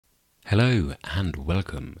Hello and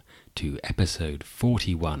welcome to episode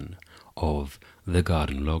 41 of The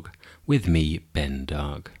Garden Log with me, Ben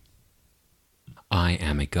Darg. I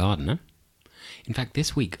am a gardener. In fact,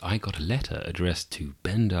 this week I got a letter addressed to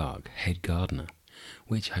Ben Darg, head gardener,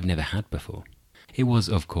 which I've never had before. It was,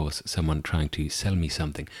 of course, someone trying to sell me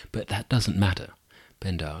something, but that doesn't matter.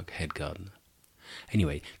 Ben Darg, head gardener.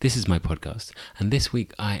 Anyway, this is my podcast, and this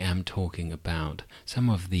week I am talking about some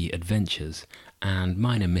of the adventures and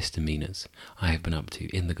minor misdemeanors I have been up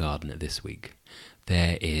to in the garden this week.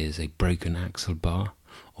 There is a broken axle bar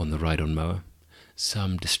on the ride-on mower,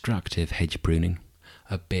 some destructive hedge pruning,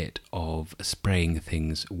 a bit of spraying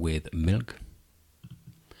things with milk,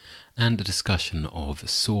 and a discussion of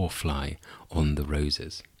sawfly on the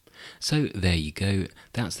roses. So there you go,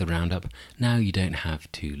 that's the roundup. Now you don't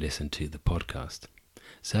have to listen to the podcast.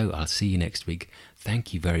 So I'll see you next week.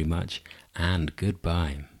 Thank you very much, and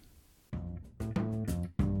goodbye.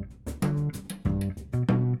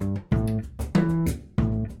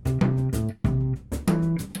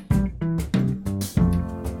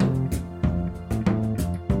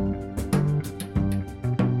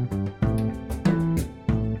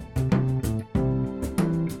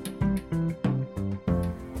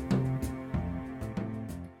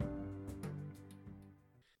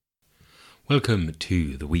 Welcome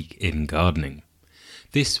to the Week in Gardening.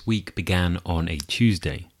 This week began on a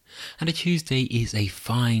Tuesday, and a Tuesday is a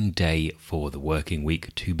fine day for the working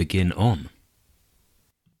week to begin on.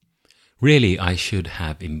 Really, I should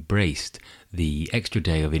have embraced the extra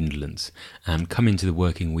day of indolence and come into the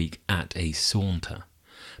working week at a saunter,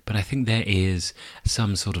 but I think there is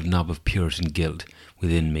some sort of nub of Puritan guilt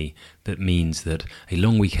within me that means that a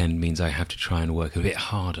long weekend means I have to try and work a bit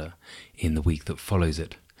harder in the week that follows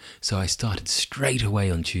it. So I started straight away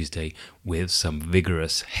on Tuesday with some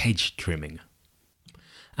vigorous hedge trimming.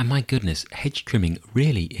 And my goodness, hedge trimming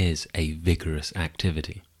really is a vigorous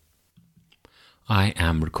activity. I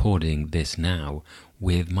am recording this now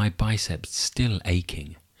with my biceps still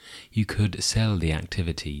aching. You could sell the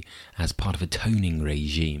activity as part of a toning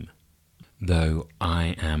regime, though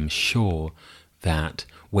I am sure that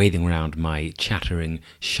wading around my chattering,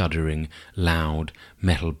 shuddering, loud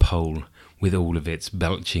metal pole with all of its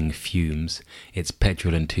belching fumes, its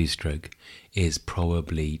petrol and two-stroke, is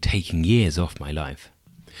probably taking years off my life.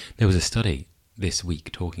 There was a study this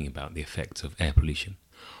week talking about the effects of air pollution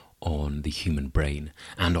on the human brain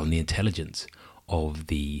and on the intelligence of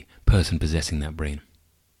the person possessing that brain.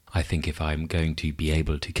 I think if I'm going to be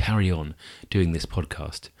able to carry on doing this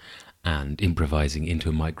podcast and improvising into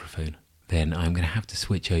a microphone, then I'm going to have to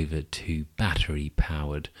switch over to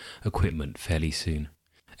battery-powered equipment fairly soon.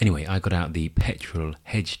 Anyway, I got out the petrol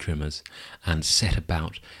hedge trimmers and set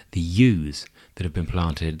about the yews that have been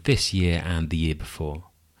planted this year and the year before.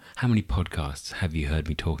 How many podcasts have you heard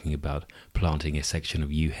me talking about planting a section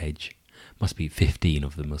of yew hedge? Must be 15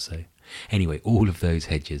 of them or so. Anyway, all of those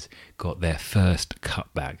hedges got their first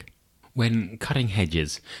cut back. When cutting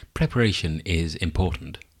hedges, preparation is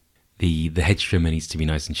important. The hedge trimmer needs to be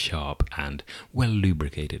nice and sharp and well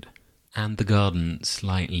lubricated, and the garden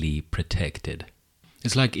slightly protected.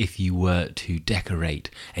 It's like if you were to decorate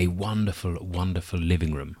a wonderful, wonderful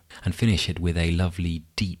living room and finish it with a lovely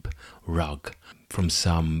deep rug from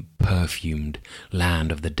some perfumed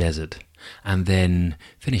land of the desert, and then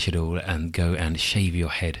finish it all and go and shave your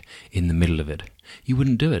head in the middle of it. You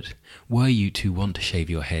wouldn't do it. Were you to want to shave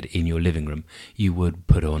your head in your living room, you would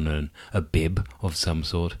put on a bib of some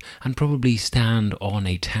sort and probably stand on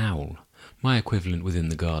a towel. My equivalent within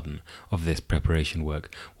the garden of this preparation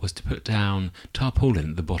work was to put down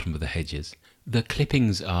tarpaulin at the bottom of the hedges. The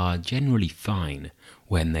clippings are generally fine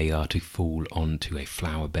when they are to fall onto a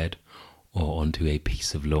flower bed or onto a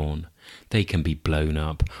piece of lawn. They can be blown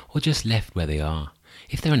up or just left where they are.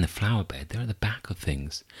 If they're in the flower bed, they're at the back of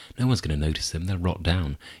things. No one's going to notice them, they'll rot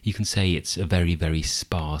down. You can say it's a very, very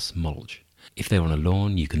sparse mulch. If they're on a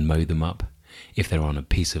lawn, you can mow them up. If they're on a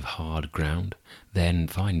piece of hard ground, then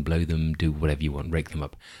fine, blow them, do whatever you want, rake them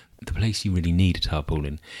up. The place you really need a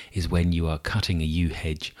tarpaulin is when you are cutting a yew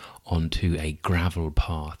hedge onto a gravel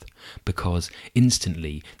path, because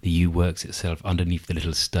instantly the yew works itself underneath the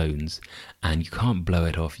little stones and you can't blow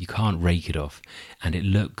it off, you can't rake it off, and it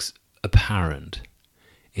looks apparent.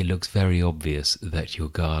 It looks very obvious that your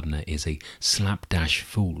gardener is a slapdash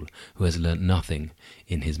fool who has learnt nothing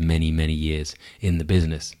in his many, many years in the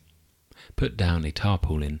business. Put down a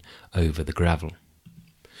tarpaulin over the gravel.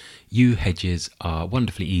 Yew hedges are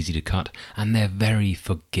wonderfully easy to cut and they're very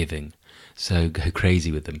forgiving, so go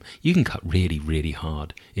crazy with them. You can cut really, really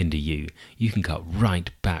hard into yew. You can cut right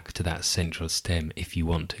back to that central stem if you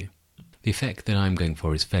want to. The effect that I'm going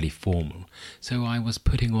for is fairly formal, so I was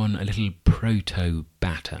putting on a little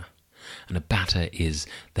proto-batter. And a batter is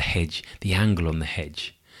the hedge, the angle on the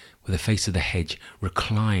hedge, where the face of the hedge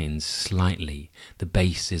reclines slightly. The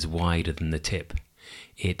base is wider than the tip.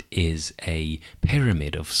 It is a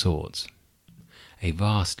pyramid of sorts. A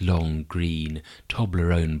vast, long, green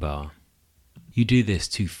Toblerone bar. You do this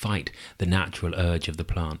to fight the natural urge of the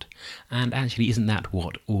plant. And actually, isn't that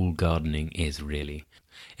what all gardening is, really?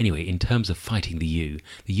 Anyway, in terms of fighting the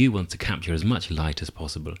yew wants to capture as much light as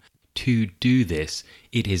possible. To do this,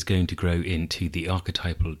 it is going to grow into the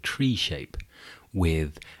archetypal tree shape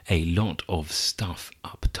with a lot of stuff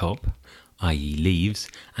up top, i.e. leaves,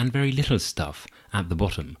 and very little stuff at the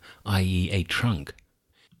bottom, i.e. a trunk.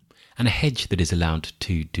 And a hedge that is allowed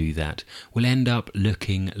to do that will end up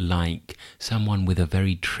looking like someone with a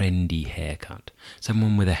very trendy haircut.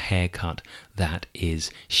 Someone with a haircut that is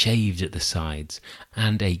shaved at the sides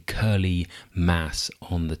and a curly mass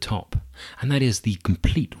on the top. And that is the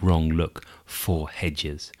complete wrong look for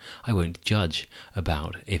hedges. I won't judge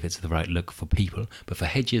about if it's the right look for people, but for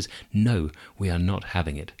hedges, no, we are not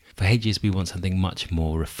having it. For hedges, we want something much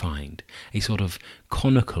more refined, a sort of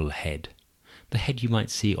conical head. The head you might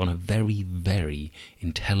see on a very, very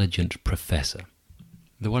intelligent professor.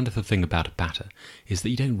 The wonderful thing about a batter is that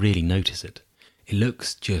you don't really notice it. It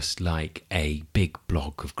looks just like a big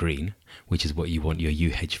block of green, which is what you want your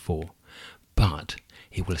yew hedge for, but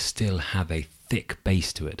it will still have a thick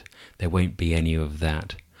base to it. There won't be any of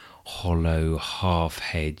that hollow, half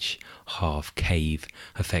hedge, half cave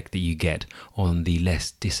effect that you get on the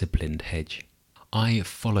less disciplined hedge. I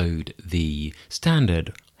followed the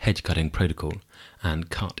standard hedge cutting protocol and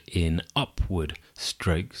cut in upward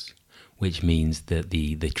strokes, which means that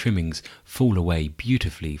the trimmings fall away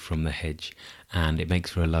beautifully from the hedge and it makes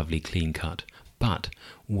for a lovely clean cut. But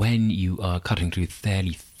when you are cutting through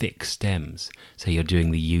fairly thick stems, say you're doing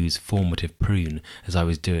the yew's formative prune as I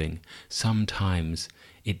was doing, sometimes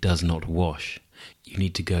it does not wash. You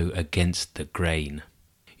need to go against the grain.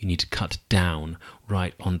 You need to cut down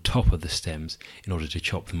right on top of the stems in order to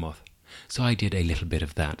chop them off. So I did a little bit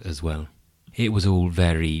of that as well. It was all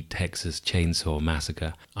very Texas Chainsaw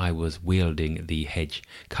Massacre. I was wielding the hedge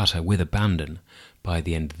cutter with abandon by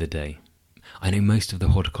the end of the day. I know most of the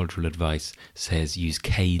horticultural advice says use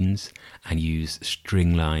canes and use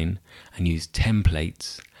string line and use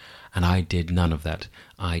templates, and I did none of that.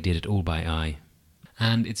 I did it all by eye.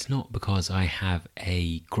 And it's not because I have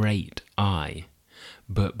a great eye,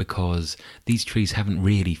 but because these trees haven't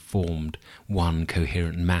really formed one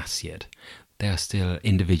coherent mass yet. They are still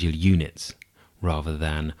individual units rather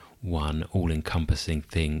than one all-encompassing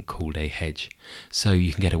thing called a hedge, so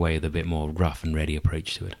you can get away with a bit more rough and ready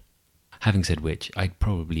approach to it. Having said which, I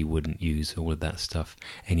probably wouldn't use all of that stuff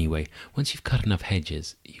anyway. Once you've cut enough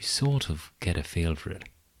hedges, you sort of get a feel for it.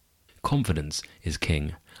 Confidence is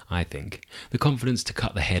king, I think. The confidence to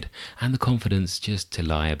cut the head and the confidence just to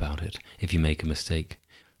lie about it if you make a mistake.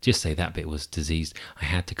 Just say that bit was diseased. I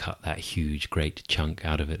had to cut that huge, great chunk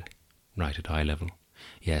out of it, right at eye level.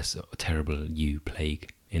 Yes, a terrible yew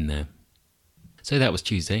plague in there. So that was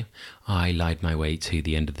Tuesday. I lied my way to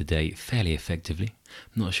the end of the day fairly effectively.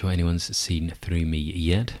 I'm not sure anyone's seen through me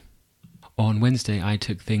yet. On Wednesday, I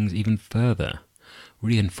took things even further,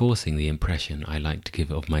 reinforcing the impression I like to give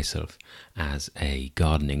of myself as a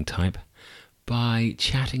gardening type by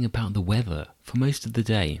chatting about the weather for most of the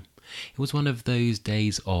day. It was one of those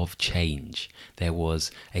days of change. There was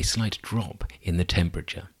a slight drop in the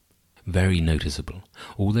temperature. Very noticeable.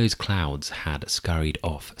 All those clouds had scurried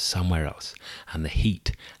off somewhere else, and the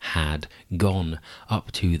heat had gone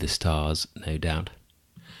up to the stars, no doubt.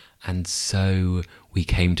 And so we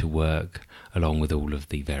came to work, along with all of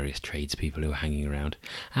the various tradespeople who were hanging around,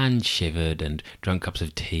 and shivered and drank cups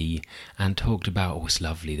of tea, and talked about, oh, it's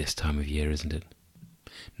lovely this time of year, isn't it?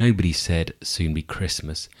 Nobody said, soon be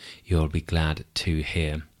Christmas, you'll be glad to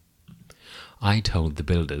hear. I told the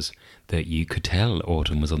builders that you could tell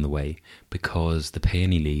autumn was on the way because the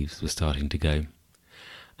peony leaves were starting to go.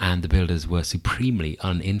 And the builders were supremely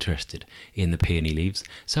uninterested in the peony leaves,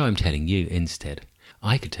 so I'm telling you instead.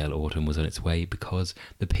 I could tell autumn was on its way because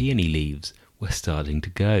the peony leaves were starting to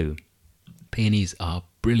go. Peonies are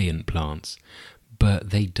brilliant plants,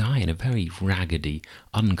 but they die in a very raggedy,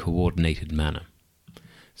 uncoordinated manner.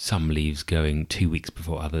 Some leaves going 2 weeks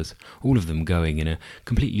before others, all of them going in a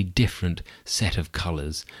completely different set of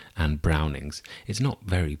colours and brownings. It's not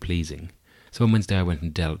very pleasing. So on Wednesday I went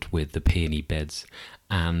and dealt with the peony beds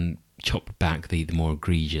and chopped back the more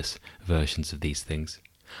egregious versions of these things.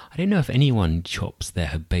 I don't know if anyone chops their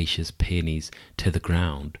herbaceous peonies to the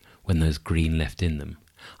ground when there's green left in them.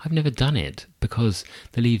 I've never done it because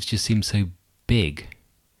the leaves just seem so big.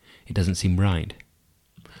 It doesn't seem right.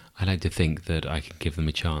 I like to think that I can give them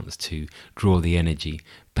a chance to draw the energy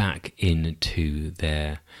back into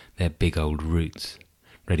their big old roots,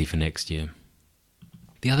 ready for next year.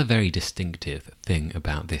 The other very distinctive thing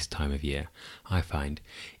about this time of year, I find,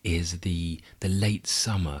 is the late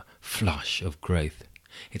summer flush of growth.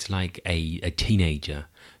 It's like a teenager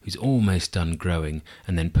who's almost done growing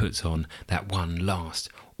and then puts on that one last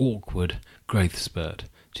awkward growth spurt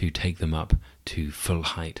to take them up to full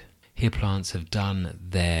height. Here plants have done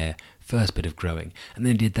their first bit of growing and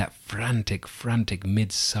then did that frantic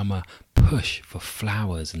midsummer push for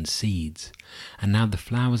flowers and seeds. And now the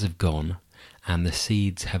flowers have gone and the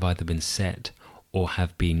seeds have either been set or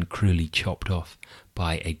have been cruelly chopped off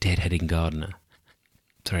by a deadheading gardener.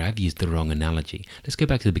 Sorry, I've used the wrong analogy. Let's go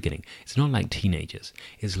back to the beginning. It's not like teenagers.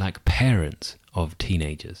 It's like parents of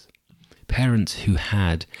teenagers. Parents who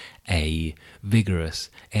had a vigorous,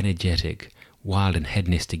 energetic, wild and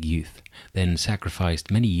hedonistic youth, then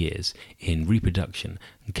sacrificed many years in reproduction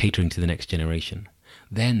and catering to the next generation.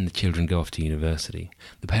 Then the children go off to university.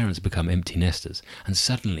 The parents become empty nesters, and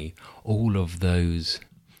suddenly all of those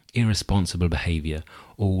irresponsible behaviour,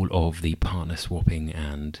 all of the partner swapping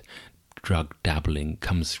and drug dabbling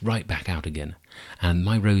comes right back out again. And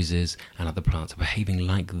my roses and other plants are behaving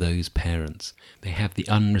like those parents. They have the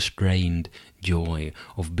unrestrained joy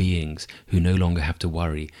of beings who no longer have to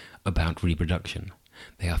worry about reproduction.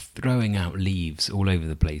 They are throwing out leaves all over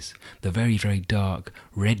the place, the very dark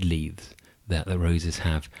red leaves that the roses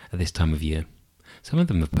have at this time of year. Some of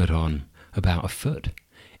them have put on about a foot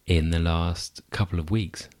in the last couple of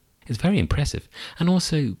weeks. It's very impressive and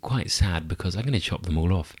also quite sad because I'm going to chop them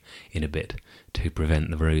all off in a bit to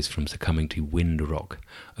prevent the rose from succumbing to wind rot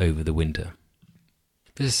over the winter.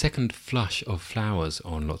 There's a second flush of flowers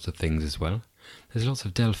on lots of things as well. There's lots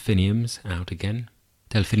of delphiniums out again.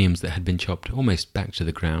 Delphiniums that had been chopped almost back to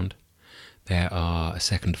the ground. There are a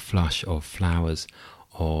second flush of flowers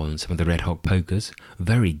on some of the red hot pokers.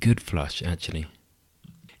 Very good flush, actually.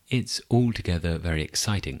 It's altogether very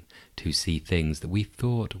exciting to see things that we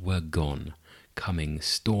thought were gone coming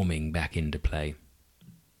storming back into play.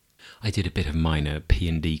 I did a bit of minor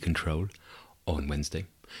P&D control on Wednesday.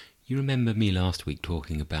 You remember me last week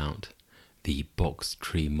talking about the box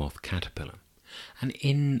tree moth caterpillar, and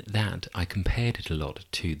in that I compared it a lot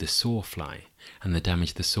to the sawfly and the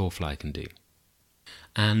damage the sawfly can do.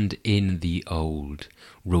 And in the old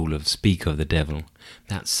rule of speak of the devil,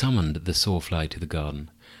 that summoned the sawfly to the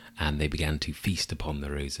garden, and they began to feast upon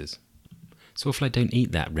the roses. Sawfly don't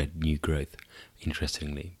eat that red new growth,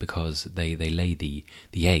 interestingly, because they lay the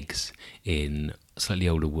eggs in slightly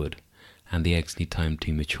older wood, and the eggs need time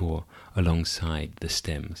to mature alongside the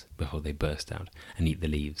stems before they burst out and eat the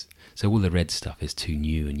leaves. So all the red stuff is too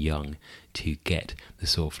new and young to get the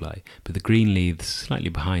sawfly, but the green leaves slightly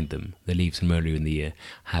behind them, the leaves from earlier in the year,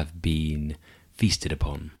 have been feasted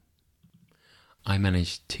upon. I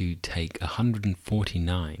managed to take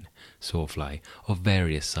 149 sawfly of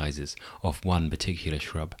various sizes off one particular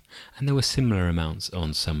shrub, and there were similar amounts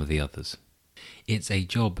on some of the others. It's a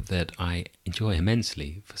job that I enjoy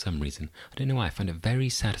immensely for some reason. I don't know why, I find it very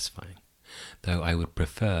satisfying, though I would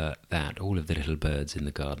prefer that all of the little birds in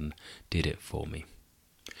the garden did it for me.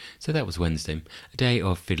 So that was Wednesday, a day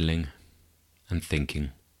of fiddling and thinking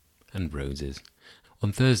and roses.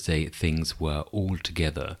 On Thursday, things were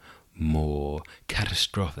altogether more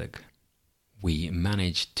catastrophic. We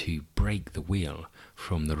managed to break the wheel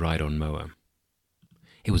from the ride-on mower.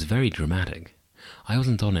 It was very dramatic. I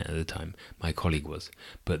wasn't on it at the time, my colleague was,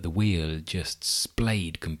 but the wheel just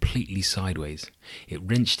splayed completely sideways. It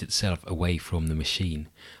wrenched itself away from the machine,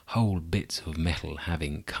 whole bits of metal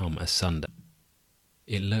having come asunder.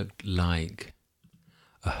 It looked like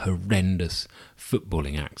a horrendous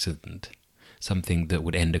footballing accident, something that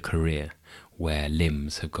would end a career, where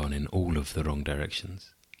limbs have gone in all of the wrong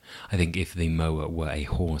directions. I think if the mower were a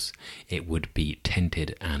horse, it would be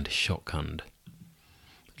tented and shotgunned.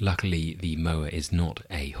 Luckily, the mower is not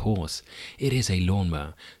a horse, it is a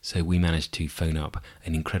lawnmower, so we managed to phone up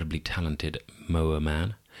an incredibly talented mower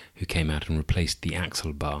man who came out and replaced the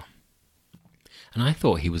axle bar. And I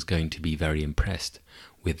thought he was going to be very impressed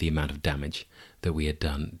with the amount of damage that we had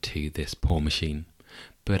done to this poor machine.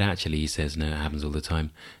 But actually he says, no, it happens all the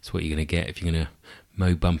time. It's what you're going to get if you're going to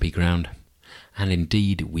mow bumpy ground. And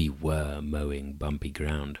indeed we were mowing bumpy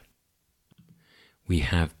ground. We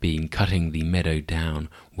have been cutting the meadow down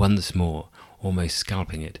once more, almost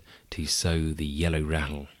scalping it to sow the yellow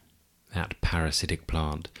rattle, that parasitic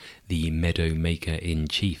plant, the meadow maker in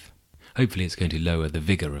chief. Hopefully it's going to lower the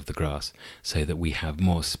vigour of the grass so that we have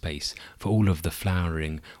more space for all of the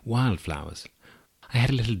flowering wildflowers. I had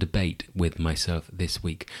a little debate with myself this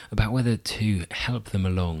week about whether to help them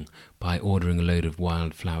along by ordering a load of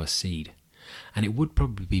wildflower seed. And it would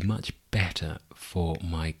probably be much better for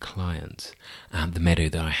my clients and the meadow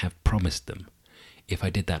that I have promised them if I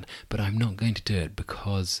did that. But I'm not going to do it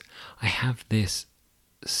because I have this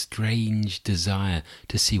strange desire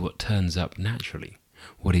to see what turns up naturally,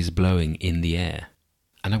 what is blowing in the air.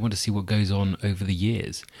 And I want to see what goes on over the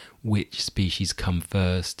years, which species come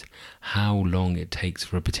first, how long it takes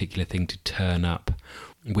for a particular thing to turn up,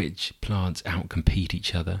 which plants outcompete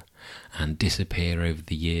each other and disappear over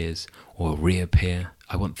the years or reappear.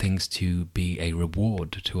 I want things to be a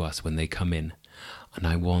reward to us when they come in. And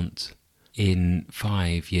I want, in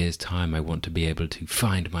 5 years' time, I want to be able to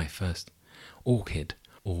find my first orchid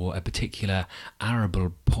or a particular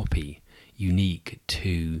arable poppy unique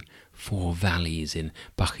to Four Valleys in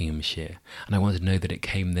Buckinghamshire, and I want to know that it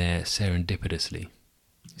came there serendipitously.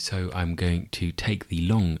 So I'm going to take the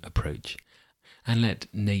long approach and let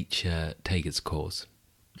nature take its course.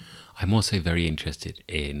 I'm also very interested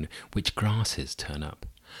in which grasses turn up.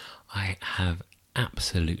 I have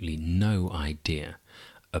absolutely no idea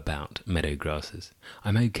about meadow grasses.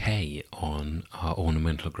 I'm okay on our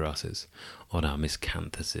ornamental grasses, on our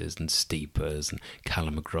miscanthuses and steepers and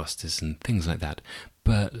calamagrostis and things like that.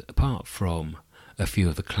 But apart from a few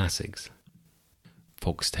of the classics,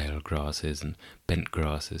 foxtail grasses and bent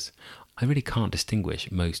grasses, I really can't distinguish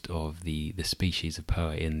most of the species of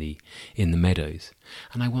poa in the meadows.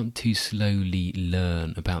 And I want to slowly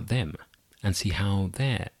learn about them and see how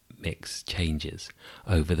their mix changes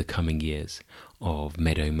over the coming years of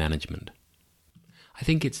meadow management. I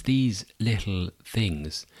think it's these little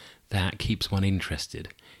things that keeps one interested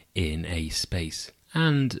in a space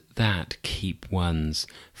and that keep one's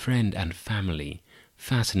friend and family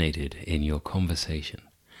fascinated in your conversation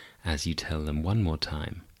as you tell them one more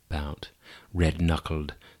time about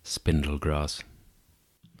red-knuckled spindlegrass.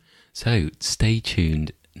 So stay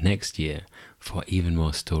tuned next year for even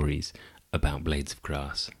more stories about blades of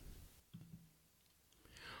grass.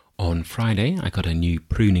 On Friday, I got a new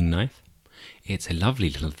pruning knife. It's a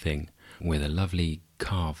lovely little thing with a lovely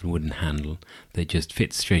carved wooden handle that just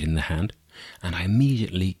fits straight in the hand, and I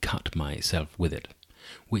immediately cut myself with it,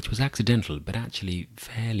 which was accidental but actually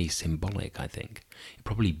fairly symbolic, I think. It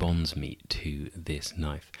probably bonds me to this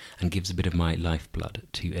knife and gives a bit of my lifeblood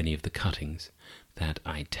to any of the cuttings that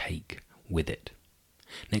I take with it.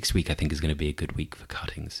 Next week I think is going to be a good week for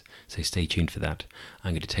cuttings, so stay tuned for that.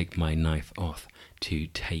 I'm going to take my knife off to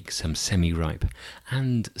take some semi-ripe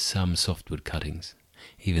and some softwood cuttings,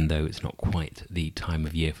 even though it's not quite the time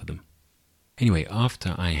of year for them. Anyway,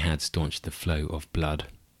 after I had staunched the flow of blood,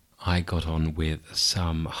 I got on with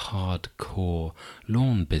some hardcore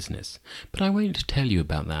lawn business, but I won't tell you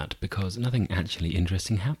about that because nothing actually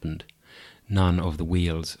interesting happened. None of the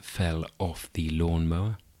wheels fell off the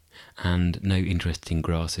lawnmower, and no interesting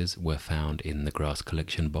grasses were found in the grass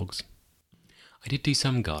collection bogs. I did do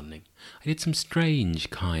some gardening. I did some strange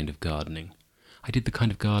kind of gardening. I did the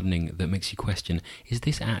kind of gardening that makes you question, is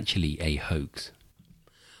this actually a hoax?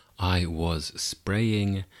 I was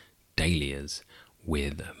spraying dahlias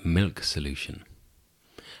with milk solution.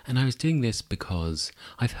 And I was doing this because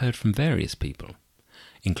I've heard from various people,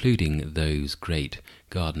 including those great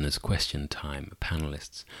Gardener's Question Time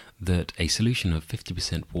panellists, that a solution of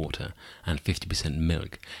 50% water and 50%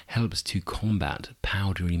 milk helps to combat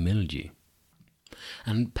powdery mildew.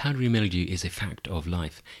 And powdery mildew is a fact of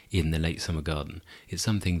life in the late summer garden. It's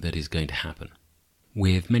something that is going to happen.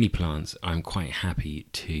 With many plants, I'm quite happy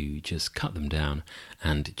to just cut them down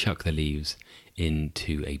and chuck the leaves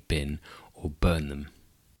into a bin or burn them.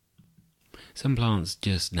 Some plants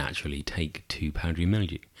just naturally take to powdery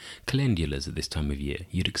mildew. Calendulas at this time of year,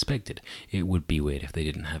 you'd expect it. It would be weird if they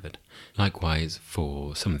didn't have it. Likewise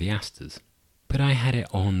for some of the asters. But I had it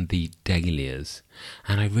on the dahlias,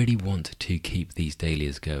 and I really want to keep these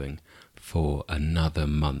dahlias going for another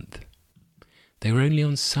month. They were only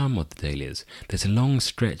on some of the dahlias. There's a long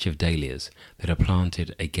stretch of dahlias that are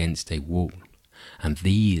planted against a wall, and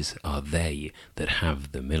these are they that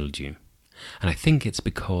have the mildew. And I think it's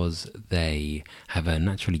because they have a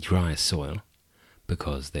naturally drier soil,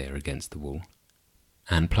 because they are against the wall.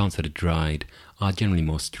 And plants that are dried are generally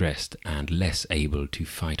more stressed and less able to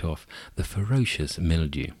fight off the ferocious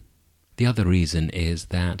mildew. The other reason is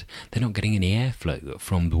that they're not getting any airflow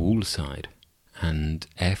from the wall side, and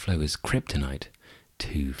airflow is kryptonite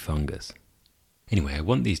to fungus. Anyway, I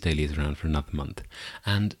want these dahlias around for another month,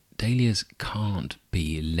 and dahlias can't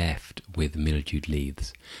be left with mildewed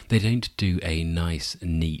leaves. They don't do a nice,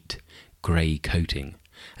 neat grey coating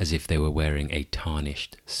as if they were wearing a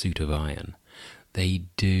tarnished suit of iron. They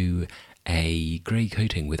do a grey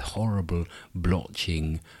coating with horrible,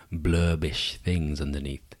 blotching, blurbish things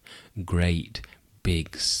underneath. Great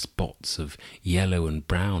big spots of yellow and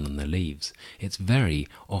brown on the leaves. It's very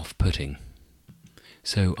off-putting.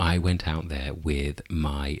 So I went out there with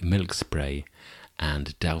my milk spray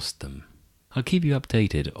and doused them. I'll keep you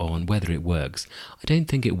updated on whether it works. I don't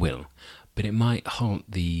think it will, but it might halt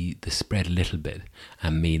the spread a little bit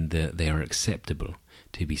and mean that they are acceptable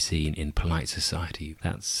to be seen in polite society.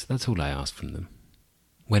 That's all I asked from them.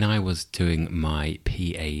 When I was doing my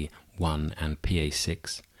PA1 and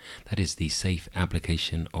PA6, that is the Safe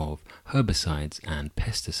Application of Herbicides and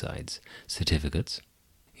Pesticides certificates,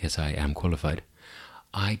 yes, I am qualified,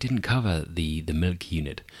 I didn't cover the milk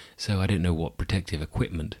unit, so I don't know what protective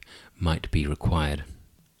equipment might be required.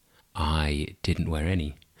 I didn't wear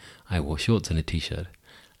any. I wore shorts and a t-shirt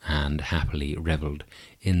and happily revelled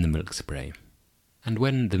in the milk spray. And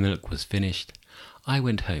when the milk was finished, I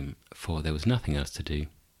went home, for there was nothing else to do.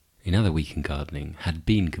 Another week in gardening had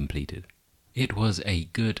been completed. It was a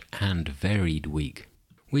good and varied week,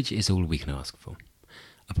 which is all we can ask for,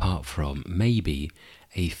 apart from maybe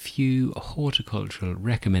a few horticultural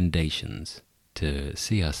recommendations to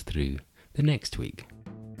see us through the next week.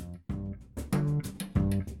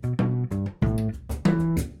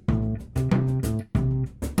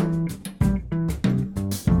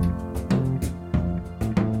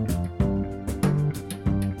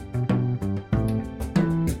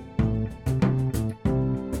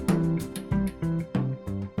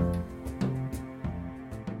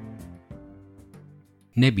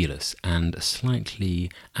 Nebulous and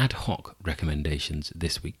slightly ad hoc recommendations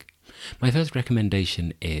this week. My first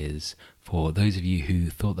recommendation is for those of you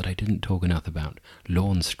who thought that I didn't talk enough about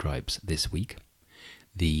lawn stripes this week.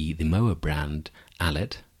 The mower brand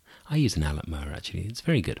Allet, I use an Allet mower actually, it's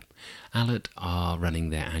very good. Allet are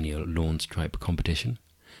running their annual lawn stripe competition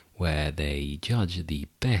where they judge the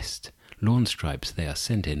best lawn stripes. They are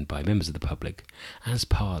sent in by members of the public as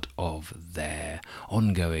part of their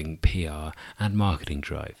ongoing PR and marketing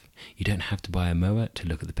drive. You don't have to buy a mower to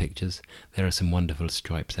look at the pictures. There are some wonderful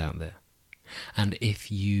stripes out there. And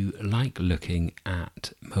if you like looking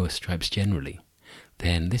at mower stripes generally,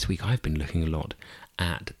 then this week I've been looking a lot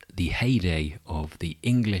at the heyday of the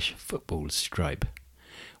English football stripe,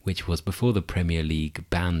 which was before the Premier League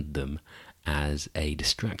banned them as a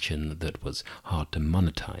distraction that was hard to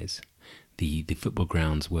monetize. The football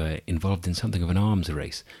grounds were involved in something of an arms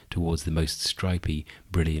race towards the most stripy,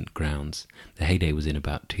 brilliant grounds. The heyday was in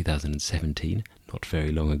about 2017, not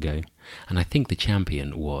very long ago, and I think the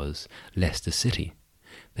champion was Leicester City.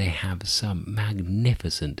 They have some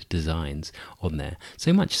magnificent designs on there,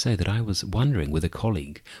 so much so that I was wondering with a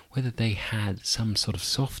colleague whether they had some sort of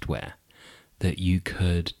software that you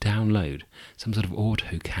could download, some sort of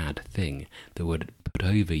AutoCAD thing that would put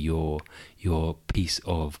over your piece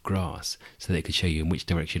of grass so that it could show you in which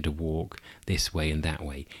direction to walk this way and that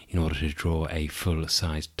way in order to draw a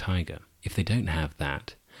full-sized tiger. If they don't have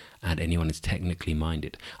that, and anyone is technically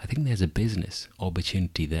minded, I think there's a business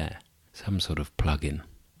opportunity there, some sort of plug-in.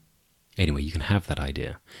 Anyway, you can have that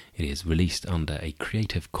idea. It is released under a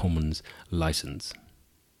Creative Commons license.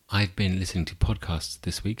 I've been listening to podcasts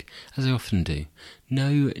this week, as I often do.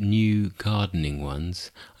 No new gardening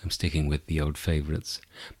ones. I'm sticking with the old favourites.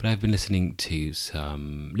 But I've been listening to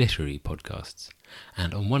some literary podcasts.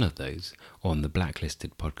 And on one of those, on the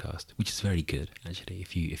Blacklisted podcast, which is very good, actually,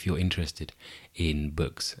 if you're interested in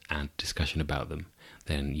books and discussion about them,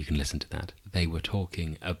 then you can listen to that. They were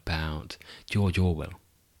talking about George Orwell,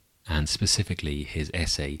 and specifically his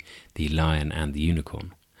essay, The Lion and the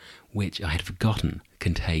Unicorn, which I had forgotten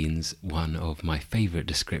contains one of my favourite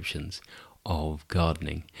descriptions of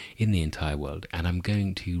gardening in the entire world, and I'm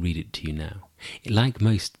going to read it to you now. Like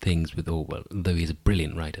most things with Orwell, though he's a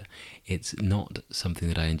brilliant writer, it's not something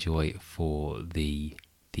that I enjoy for the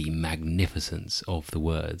magnificence of the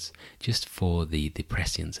words, just for the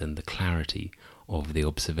prescience and the clarity of the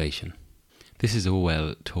observation. This is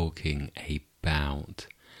Orwell talking about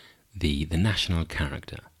the national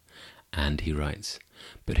character, and he writes,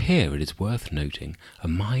 "But here it is worth noting a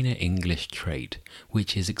minor English trait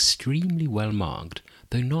which is extremely well marked,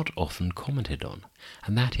 though not often commented on,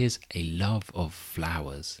 and that is a love of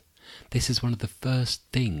flowers. This is one of the first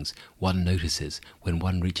things one notices when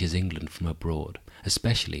one reaches England from abroad,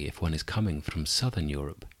 especially if one is coming from southern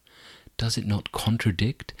Europe. Does it not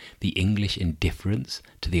contradict the English indifference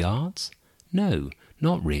to the arts? No,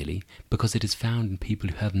 Not really, because it is found in people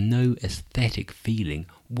who have no aesthetic feeling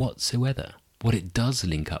whatsoever. What it does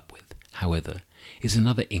link up with, however, is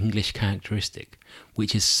another English characteristic,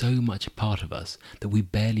 which is so much a part of us that we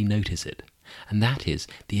barely notice it, and that is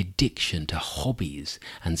the addiction to hobbies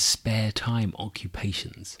and spare time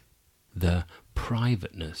occupations. The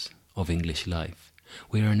privateness of English life.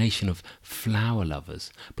 We are a nation of flower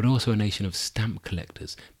lovers, but also a nation of stamp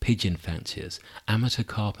collectors, pigeon fanciers, amateur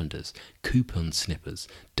carpenters, coupon snippers,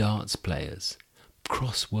 darts players,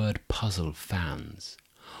 crossword puzzle fans.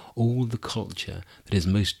 All the culture that is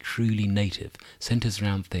most truly native centres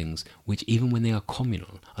around things which, even when they are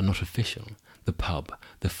communal, are not official. The pub,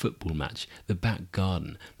 the football match, the back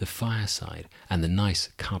garden, the fireside, and the nice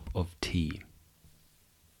cup of tea.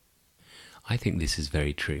 I think this is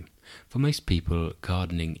very true. For most people,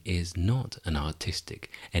 gardening is not an artistic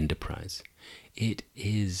enterprise. It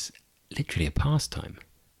is literally a pastime.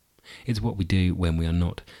 It's what we do when we are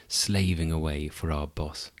not slaving away for our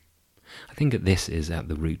boss. I think that this is at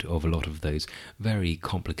the root of a lot of those very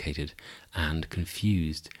complicated and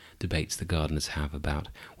confused debates that gardeners have about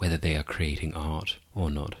whether they are creating art or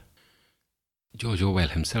not. George Orwell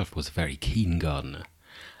himself was a very keen gardener,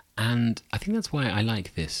 and I think that's why I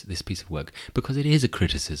like this piece of work, because it is a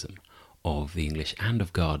criticism of the English and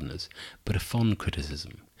of gardeners, but a fond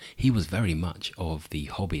criticism. He was very much of the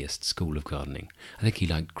hobbyist school of gardening. I think he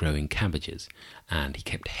liked growing cabbages, and he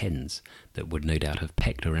kept hens that would no doubt have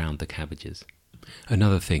pecked around the cabbages.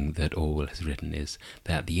 Another thing that Orwell has written is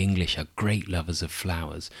that the English are great lovers of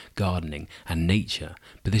flowers, gardening, and nature,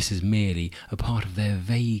 but this is merely a part of their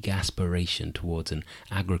vague aspiration towards an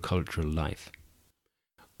agricultural life.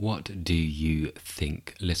 What do you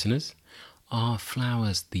think, listeners? Are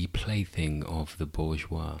flowers the plaything of the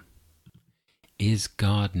bourgeois? Is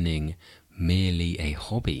gardening merely a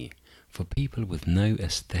hobby for people with no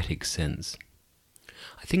aesthetic sense?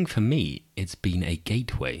 I think for me, it's been a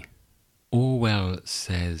gateway. Orwell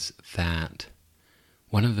says that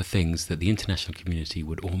one of the things that the international community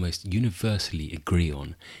would almost universally agree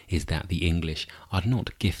on is that the English are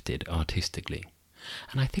not gifted artistically.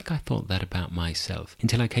 And I think I thought that about myself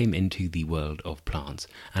until I came into the world of plants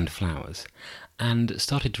and flowers and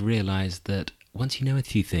started to realise that once you know a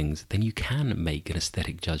few things, then you can make an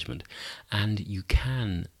aesthetic judgment and you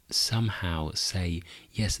can somehow say,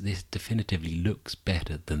 yes, this definitively looks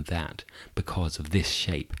better than that because of this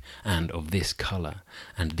shape and of this colour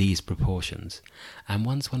and these proportions. And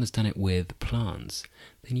once one has done it with plants,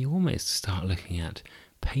 then you almost start looking at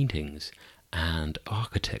paintings and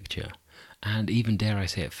architecture and even, dare I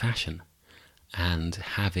say it, fashion, and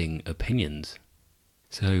having opinions.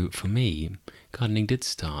 So for me, gardening did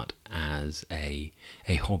start as a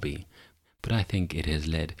hobby, but I think it has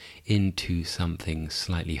led into something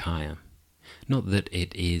slightly higher. Not that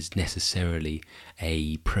it is necessarily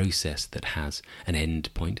a process that has an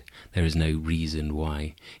end point. There is no reason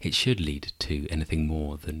why it should lead to anything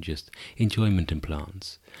more than just enjoyment in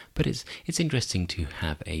plants. But it's interesting to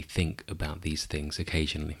have a think about these things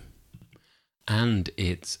occasionally. And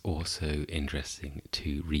it's also interesting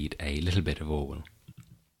to read a little bit of Orwell.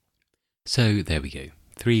 So there we go.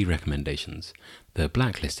 3 recommendations. The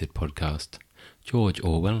Blacklisted podcast, George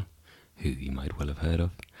Orwell, who you might well have heard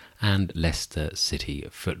of, and Leicester City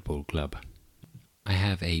Football Club. I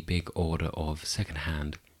have a big order of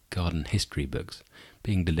second-hand garden history books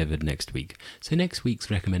being delivered next week. So next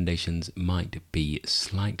week's recommendations might be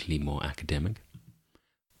slightly more academic,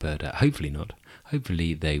 but hopefully not.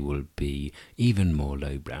 Hopefully they will be even more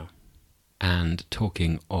lowbrow. And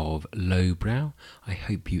talking of lowbrow, I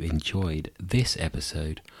hope you enjoyed this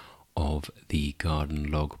episode of the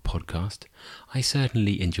Garden Log podcast. I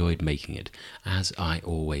certainly enjoyed making it, as I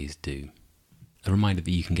always do. A reminder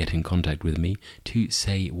that you can get in contact with me to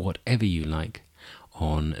say whatever you like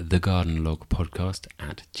on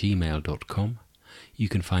thegardenlogpodcast@gmail.com. You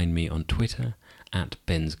can find me on Twitter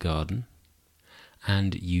 @BensGarden.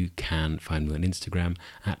 And you can find me on Instagram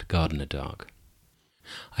 @GardenerDark.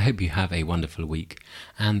 I hope you have a wonderful week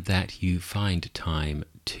and that you find time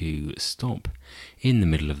to stop in the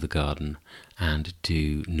middle of the garden and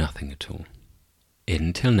do nothing at all.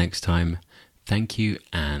 Until next time, thank you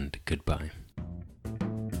and goodbye.